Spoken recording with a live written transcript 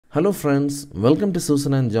Hello friends, welcome to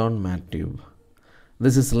Susan and John MathTube.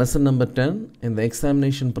 This is lesson number 10 in the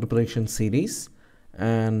examination preparation series,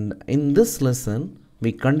 and in this lesson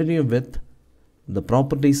we continue with the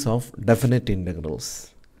properties of definite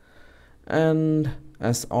integrals. And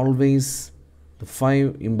as always, the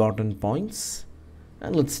 5 important points,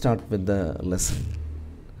 and let's start with the lesson.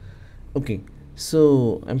 Okay,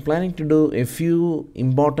 so I'm planning to do a few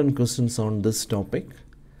important questions on this topic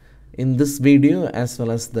in this video as well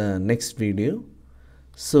as the next video.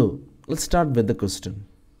 So let's start with the question.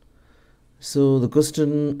 So the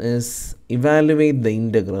question is, evaluate the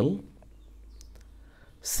integral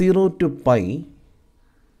 0 to pi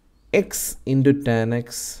x into tan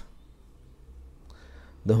x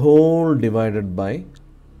the whole divided by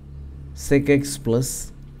sec x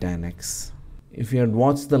plus tan x. If you had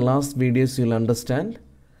watched the last videos, you'll understand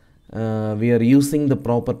we are using the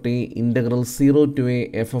property integral 0 to a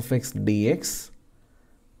f of x dx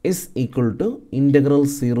is equal to integral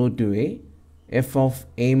 0 to a f of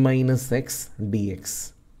a minus x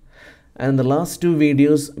dx. And the last two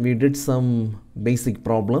videos we did some basic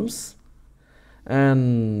problems,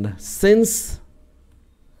 and since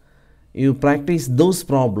you practice those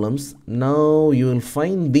problems, now you will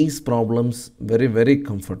find these problems very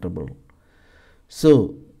comfortable.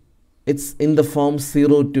 So it's in the form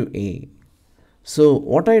 0 to a. So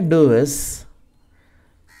what I do is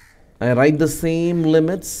I write the same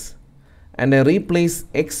limits and I replace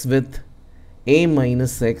x with a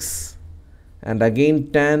minus x and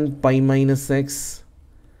again tan pi minus x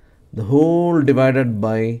the whole divided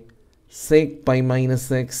by sec pi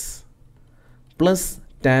minus x plus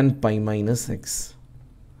tan pi minus x,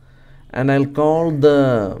 and I'll call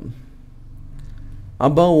the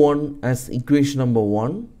above one as equation number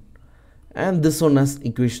 1 and this one as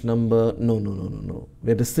equation number no.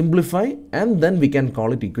 We have to simplify and then we can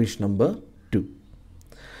call it equation number 2.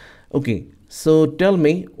 Okay, so tell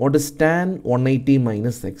me what is tan 180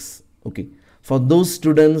 minus x. Okay, for those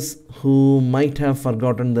students who might have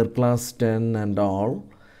forgotten their class 10 and all,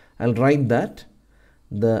 I'll write that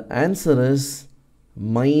the answer is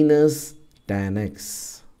minus tan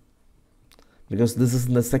x, because this is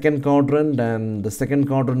in the second quadrant and the second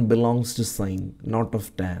quadrant belongs to sine, not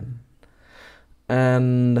of tan.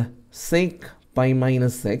 And sec pi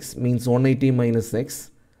minus x means 180 minus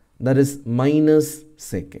x, that is minus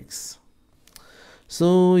sec x.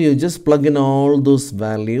 So you just plug in all those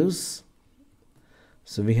values.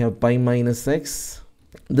 So we have pi minus x,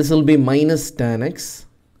 this will be minus tan x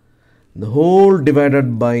the whole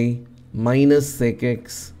divided by minus sec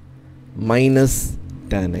x minus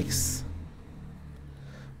tan x.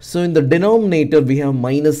 So in the denominator we have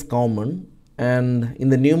minus common and in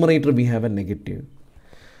the numerator we have a negative.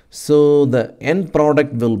 So the end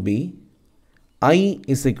product will be I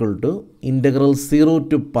is equal to integral 0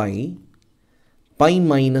 to pi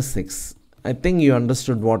minus x. I think you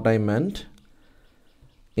understood what I meant.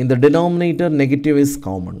 In the denominator negative is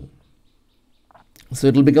common, so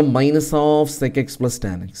it will become minus of sec x plus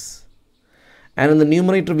tan x, and in the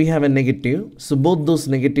numerator we have a negative, so both those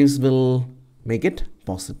negatives will make it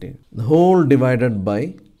positive. The whole divided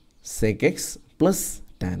by sec x plus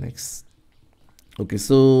tan x. Okay,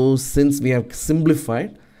 so since we have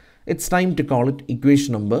simplified, it's time to call it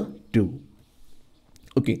equation number 2.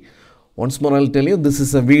 Okay, once more I'll tell you, this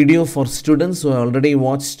is a video for students who have already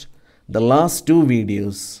watched the last two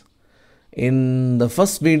videos. In the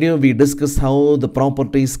first video we discussed how the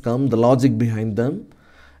properties come, the logic behind them,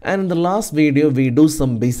 and in the last video we do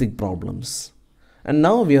some basic problems. And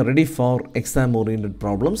now we are ready for exam oriented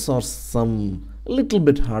problems or some little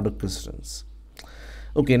bit harder questions.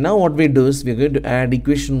 Okay, now what we do is we are going to add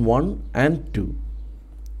equation 1 and 2.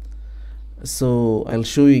 So I'll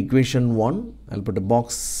show you equation 1. I'll put a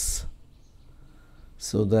box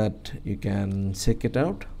so that you can check it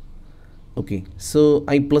out. Okay, so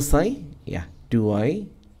I plus I, 2i,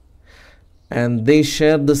 and they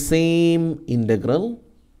share the same integral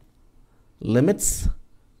limits.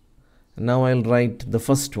 Now I'll write the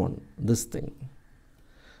first one, this thing.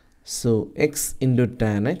 So x into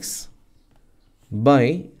tan x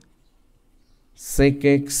by sec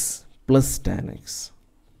x plus tan x,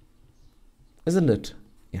 isn't it?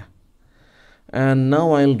 Yeah. And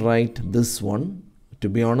now I'll write this one. To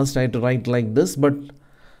be honest, I had to write like this, but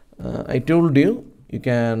I told you, you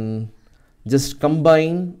can just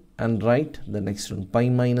combine and write the next one, pi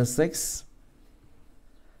minus x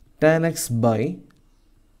tan x by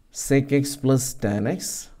sec x plus tan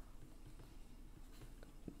x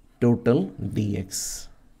total dx.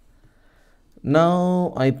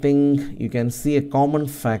 Now I think you can see a common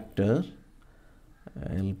factor.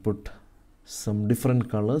 I'll put some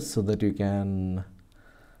different colors so that you can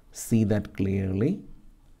see that clearly.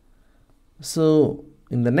 So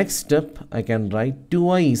in the next step, I can write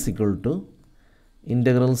 2i is equal to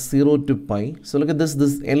integral 0 to pi. So look at this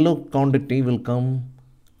yellow quantity will come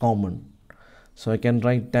common. So I can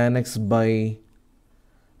write tan x by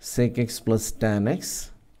sec x plus tan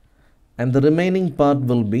x, and the remaining part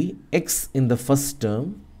will be x in the first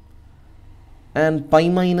term and pi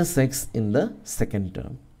minus x in the second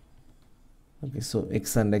term. Okay, so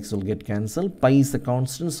x and x will get cancelled. Pi is a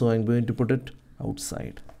constant, so I'm going to put it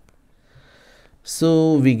outside.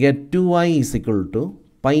 So we get 2i is equal to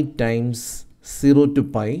pi times 0 to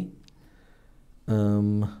pi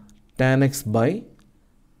tan x by,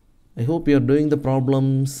 I hope you are doing the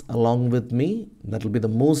problems along with me. That will be the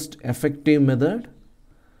most effective method.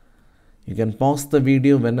 You can pause the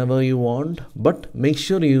video whenever you want, but make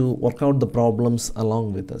sure you work out the problems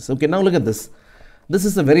along with us. Okay, now look at this. This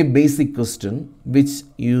is a very basic question which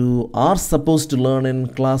you are supposed to learn in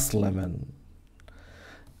class 11.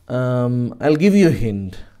 I'll give you a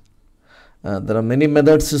hint. There are many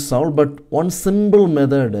methods to solve, but one simple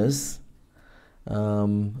method is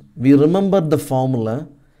we remember the formula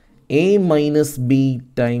a minus b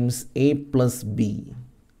times a plus b.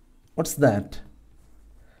 What's that?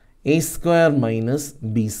 A square minus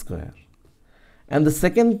b square. And the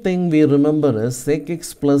second thing we remember is sec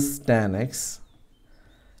x plus tan x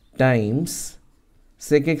times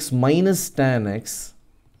sec x minus tan x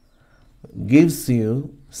gives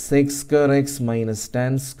you sec square x minus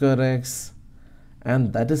tan square x,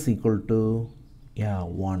 and that is equal to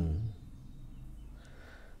 1.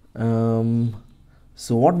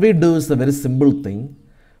 So what we do is a very simple thing.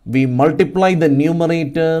 We multiply the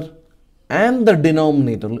numerator and the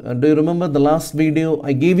denominator. Do you remember the last video?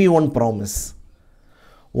 I gave you one promise.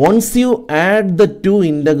 Once you add the two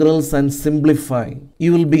integrals and simplify,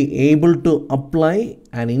 you will be able to apply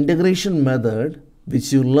an integration method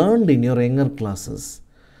which you learned in your younger classes.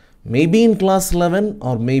 Maybe in class 11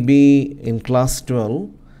 or maybe in class 12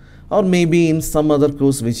 or maybe in some other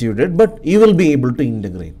course which you did, but you will be able to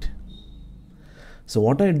integrate. So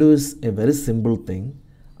what I do is a very simple thing.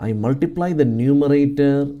 I multiply the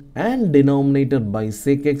numerator and denominator by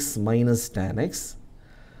sec x minus tan x,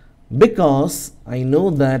 because I know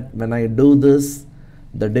that when I do this,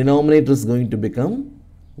 the denominator is going to become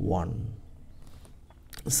 1.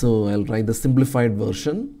 So I'll write the simplified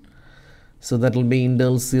version. So that will be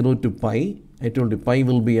integral 0 to pi. I told you pi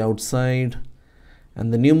will be outside,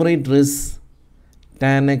 and the numerator is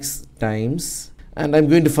tan x times, and I'm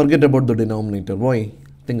going to forget about the denominator. Why?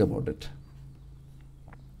 Think about it.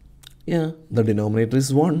 Yeah, the denominator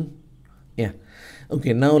is 1. Yeah.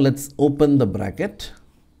 Okay, now let's open the bracket.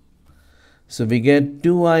 So we get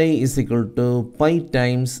 2i is equal to pi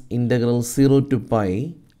times integral 0 to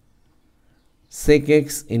pi sec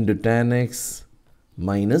x into tan x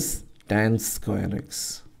minus tan square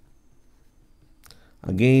x.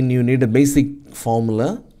 Again, you need a basic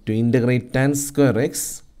formula to integrate tan square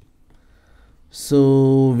x.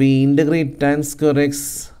 So we integrate tan square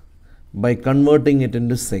x by converting it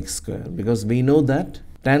into sec square, because we know that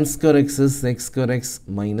tan square x is sec square x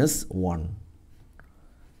minus 1.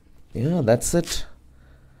 Yeah, that's it.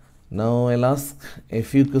 Now I'll ask a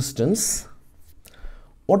few questions.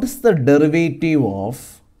 What is the derivative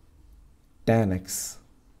of tan x?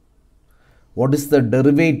 What is the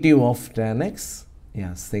derivative of tan x?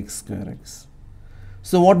 Yeah, sec square x.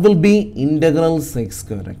 So what will be integral sec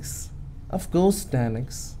square x? Of course, tan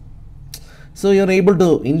x. So you're able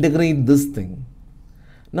to integrate this thing.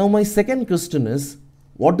 Now my second question is,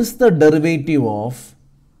 what is the derivative of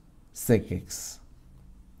sec x?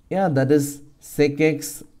 Yeah, that is sec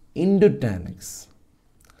x into tan x.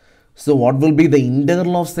 So what will be the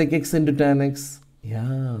integral of sec x into tan x?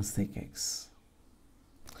 Yeah, sec x.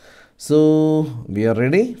 So we are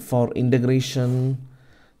ready for integration.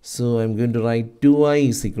 So I'm going to write 2i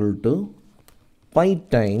is equal to pi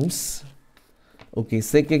times, okay,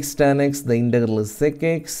 sec x tan x, the integral is sec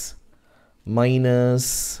x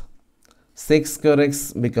minus sec square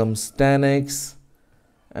x becomes tan x,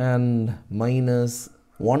 and minus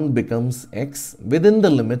 1 becomes x within the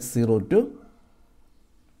limits 0 to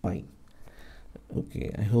pi.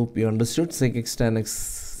 Okay, I hope you understood sec x tan x,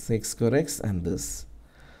 sec square x, and this.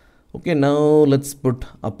 Okay, now let's put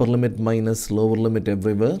upper limit minus lower limit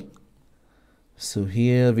everywhere. So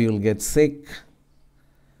here we will get sec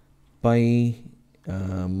pi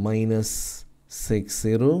minus sec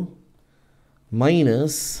 0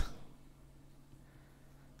 minus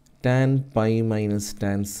tan pi minus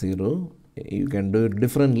tan 0. You can do it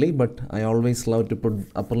differently, but I always love to put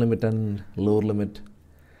upper limit and lower limit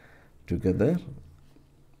together.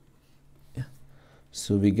 Yeah.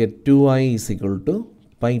 So we get 2i is equal to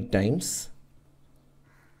pi times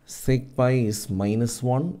sec pi is minus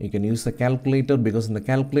 1. You can use a calculator because in the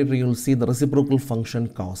calculator you will see the reciprocal function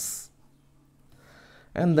cos.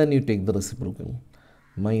 And then you take the reciprocal.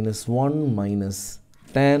 Minus 1 minus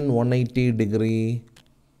tan 180 degree.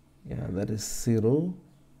 Yeah, that is 0.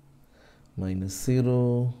 Minus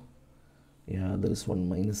 0. Yeah, there is 1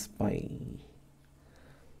 minus pi.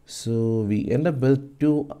 So we end up with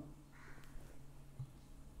 2.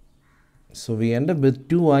 So we end up with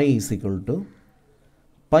 2i is equal to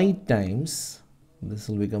pi times, this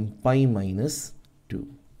will become pi minus 2.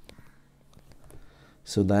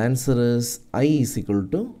 So the answer is I is equal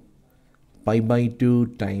to pi by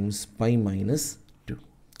 2 times pi minus 2.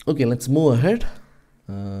 Okay, let's move ahead.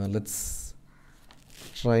 Let's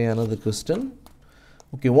try another question.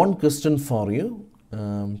 Okay, one question for you.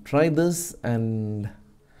 Try this, and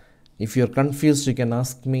if you're confused you can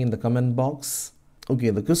ask me in the comment box. Okay,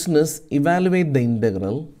 the question is evaluate the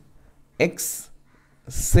integral x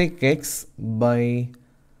sec x by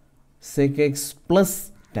sec x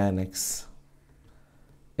plus tan x.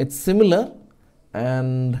 It's similar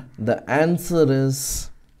and the answer is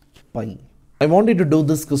pi. I want you to do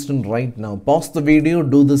this question right now. Pause the video,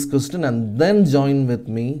 do this question and then join with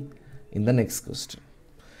me in the next question.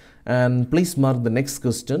 And please mark the next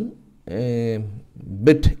question a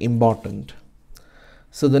bit important.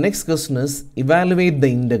 So the next question is evaluate the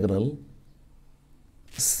integral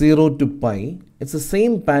 0 to pi. It's the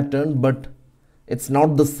same pattern but it's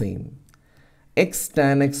not the same. X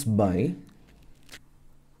tan x by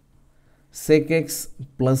sec x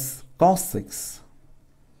plus cos x.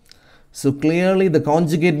 So clearly the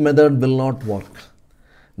conjugate method will not work.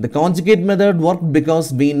 The conjugate method worked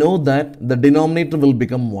because we know that the denominator will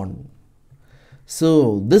become 1.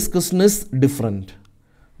 So this question is different.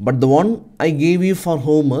 But the one I gave you for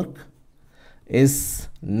homework is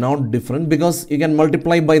not different because you can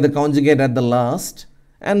multiply by the conjugate at the last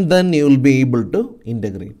and then you will be able to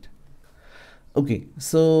integrate. Okay,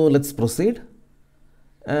 so let's proceed.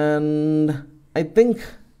 And I think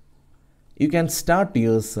you can start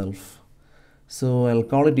yourself. So I'll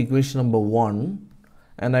call it equation number 1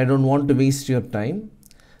 and I don't want to waste your time.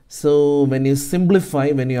 So when you simplify,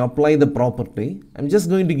 when you apply the property, I'm just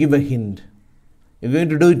going to give a hint. You're going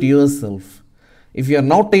to do it yourself. If you are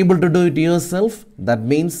not able to do it yourself, that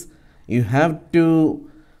means you have to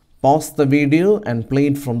pause the video and play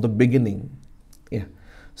it from the beginning. Yeah.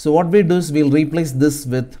 So what we do is we'll replace this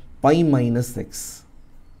with pi minus x.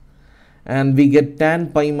 And we get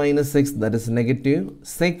tan pi minus x, that is negative,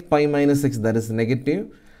 sec pi minus x, that is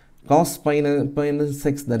negative, cos pi minus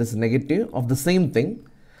x, that is negative of the same thing.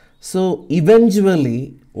 So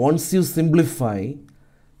eventually, once you simplify,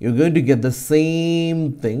 you're going to get the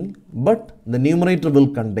same thing, but the numerator will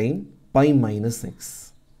contain pi minus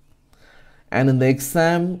x. And in the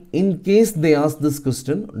exam, in case they ask this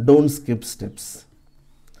question, don't skip steps.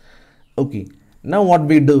 Okay, now what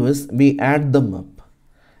we do is we add them up.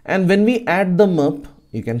 And when we add them up,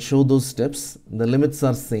 you can show those steps, the limits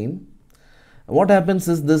are same. What happens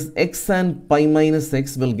is this x and pi minus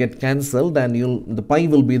x will get cancelled and the pi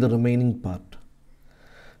will be the remaining part.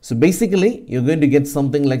 So basically, you're going to get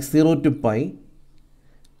something like 0 to pi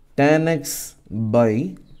tan x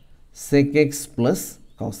by sec x plus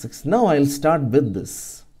cos x. Now I'll start with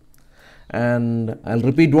this. And I'll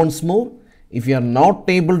repeat once more. If you are not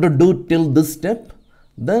able to do till this step,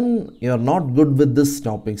 then you are not good with this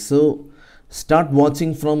topic. So start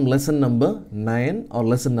watching from lesson number 9 or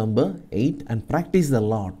lesson number 8 and practice a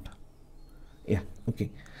lot. Yeah, okay.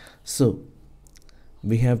 So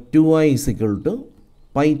we have 2i is equal to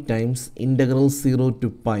pi times integral 0 to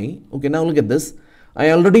pi. Okay, now look at this.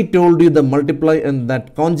 I already told you the multiply and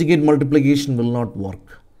that conjugate multiplication will not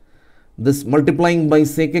work. This multiplying by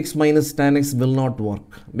sec x minus tan x will not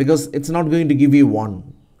work because it's not going to give you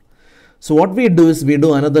 1. So what we do is we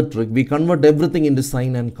do another trick. We convert everything into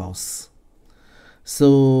sine and cos.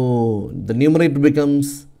 So the numerator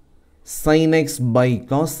becomes sine x by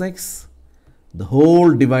cos x, the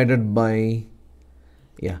whole divided by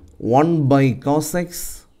 1 by cos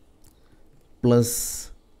x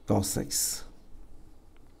plus cos x.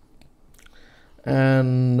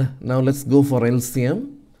 And now let's go for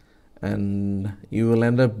LCM and you will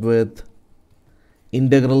end up with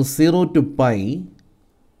integral 0 to pi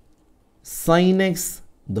sine x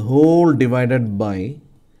the whole divided by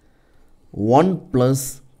 1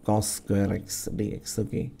 plus cos square x dx.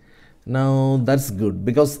 Okay, now that's good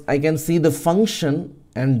because I can see the function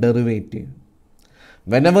and derivative.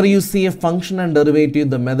 Whenever you see a function and derivative,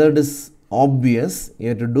 the method is obvious. You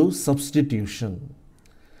have to do substitution.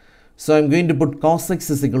 So I'm going to put cos x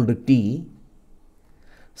is equal to t.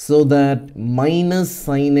 so that minus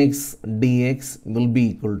sin x dx will be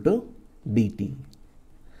equal to dt,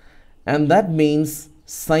 and that means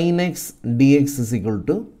sin x dx is equal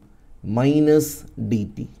to minus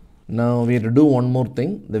dt. Now we have to do one more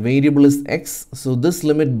thing. The variable is x, so this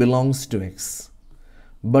limit belongs to x,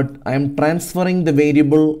 but I am transferring the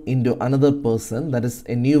variable into another person, that is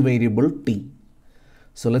a new variable t.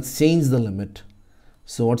 So let's change the limit.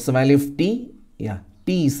 So what's the value of t? Yeah,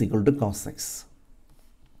 t is equal to cos x.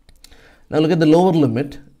 Now look at the lower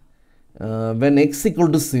limit. When x equal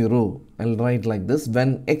to 0, I'll write like this.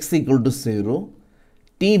 When x equal to 0,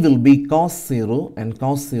 t will be cos 0, and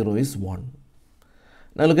cos 0 is 1.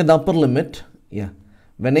 Now look at the upper limit. Yeah,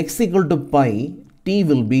 when x equal to pi, t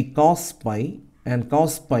will be cos pi, and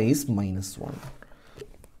cos pi is minus 1.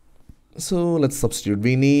 So let's substitute.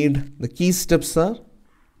 We need, the key steps are,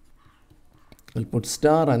 we'll put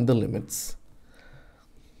star and the limits.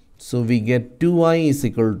 So we get 2i is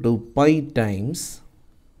equal to pi times,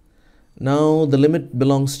 now the limit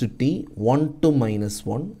belongs to t, 1 to minus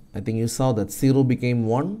 1. I think you saw that 0 became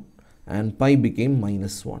 1 and pi became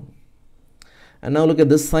minus 1. And now look at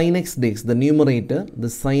this sin x dx, the numerator,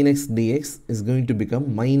 the sin x dx is going to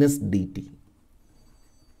become minus dt.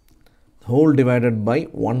 Whole divided by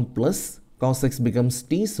 1 plus cos x becomes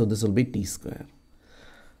t, so this will be t square.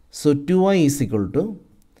 So 2i is equal to,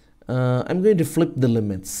 I'm going to flip the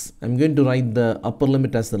limits. I'm going to write the upper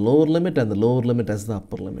limit as the lower limit and the lower limit as the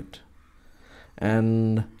upper limit.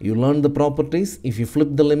 And you learn the properties. If you flip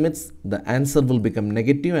the limits, the answer will become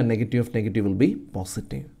negative, and negative of negative will be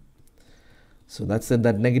positive. So that's it,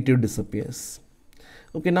 that negative disappears.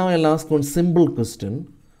 Okay, now I'll ask one simple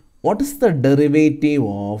question. What is the derivative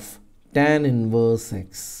of tan inverse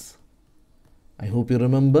x? I hope you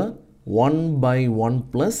remember 1 by 1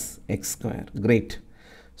 plus x square. Great.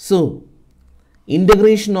 So,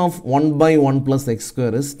 integration of 1 by 1 plus x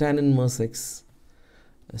square is tan inverse x.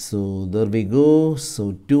 So, there we go.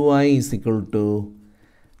 So, 2i is equal to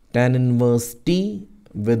tan inverse t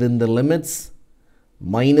within the limits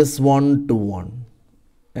minus 1 to 1.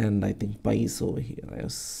 And I think pi is over here. I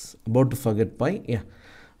was about to forget pi. Yeah.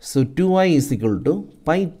 So, 2i is equal to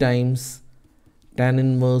pi times tan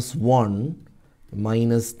inverse 1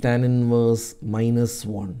 minus tan inverse minus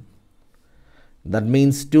 1. That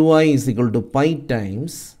means 2i is equal to pi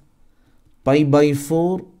times pi by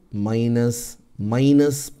 4 minus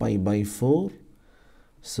pi by 4.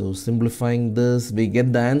 So simplifying this, we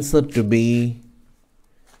get the answer to be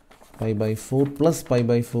pi by 4 plus pi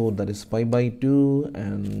by 4, that is pi by 2,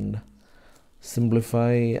 and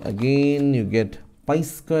simplify again, you get pi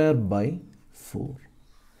square by 4.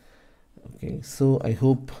 Okay, so I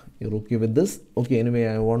hope you're okay with this. Okay, anyway,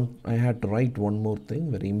 I had to write one more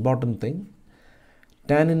thing, very important thing.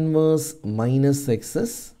 Tan inverse minus x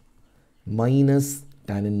is minus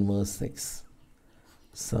tan inverse x.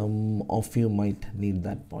 Some of you might need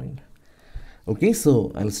that point. Okay,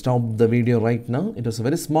 so I'll stop the video right now. It was a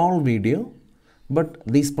very small video, but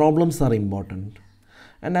these problems are important.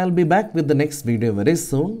 And I'll be back with the next video very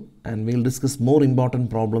soon, and we'll discuss more important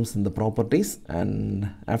problems in the properties,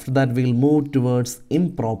 and after that we'll move towards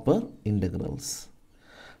improper integrals.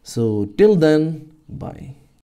 So till then, bye.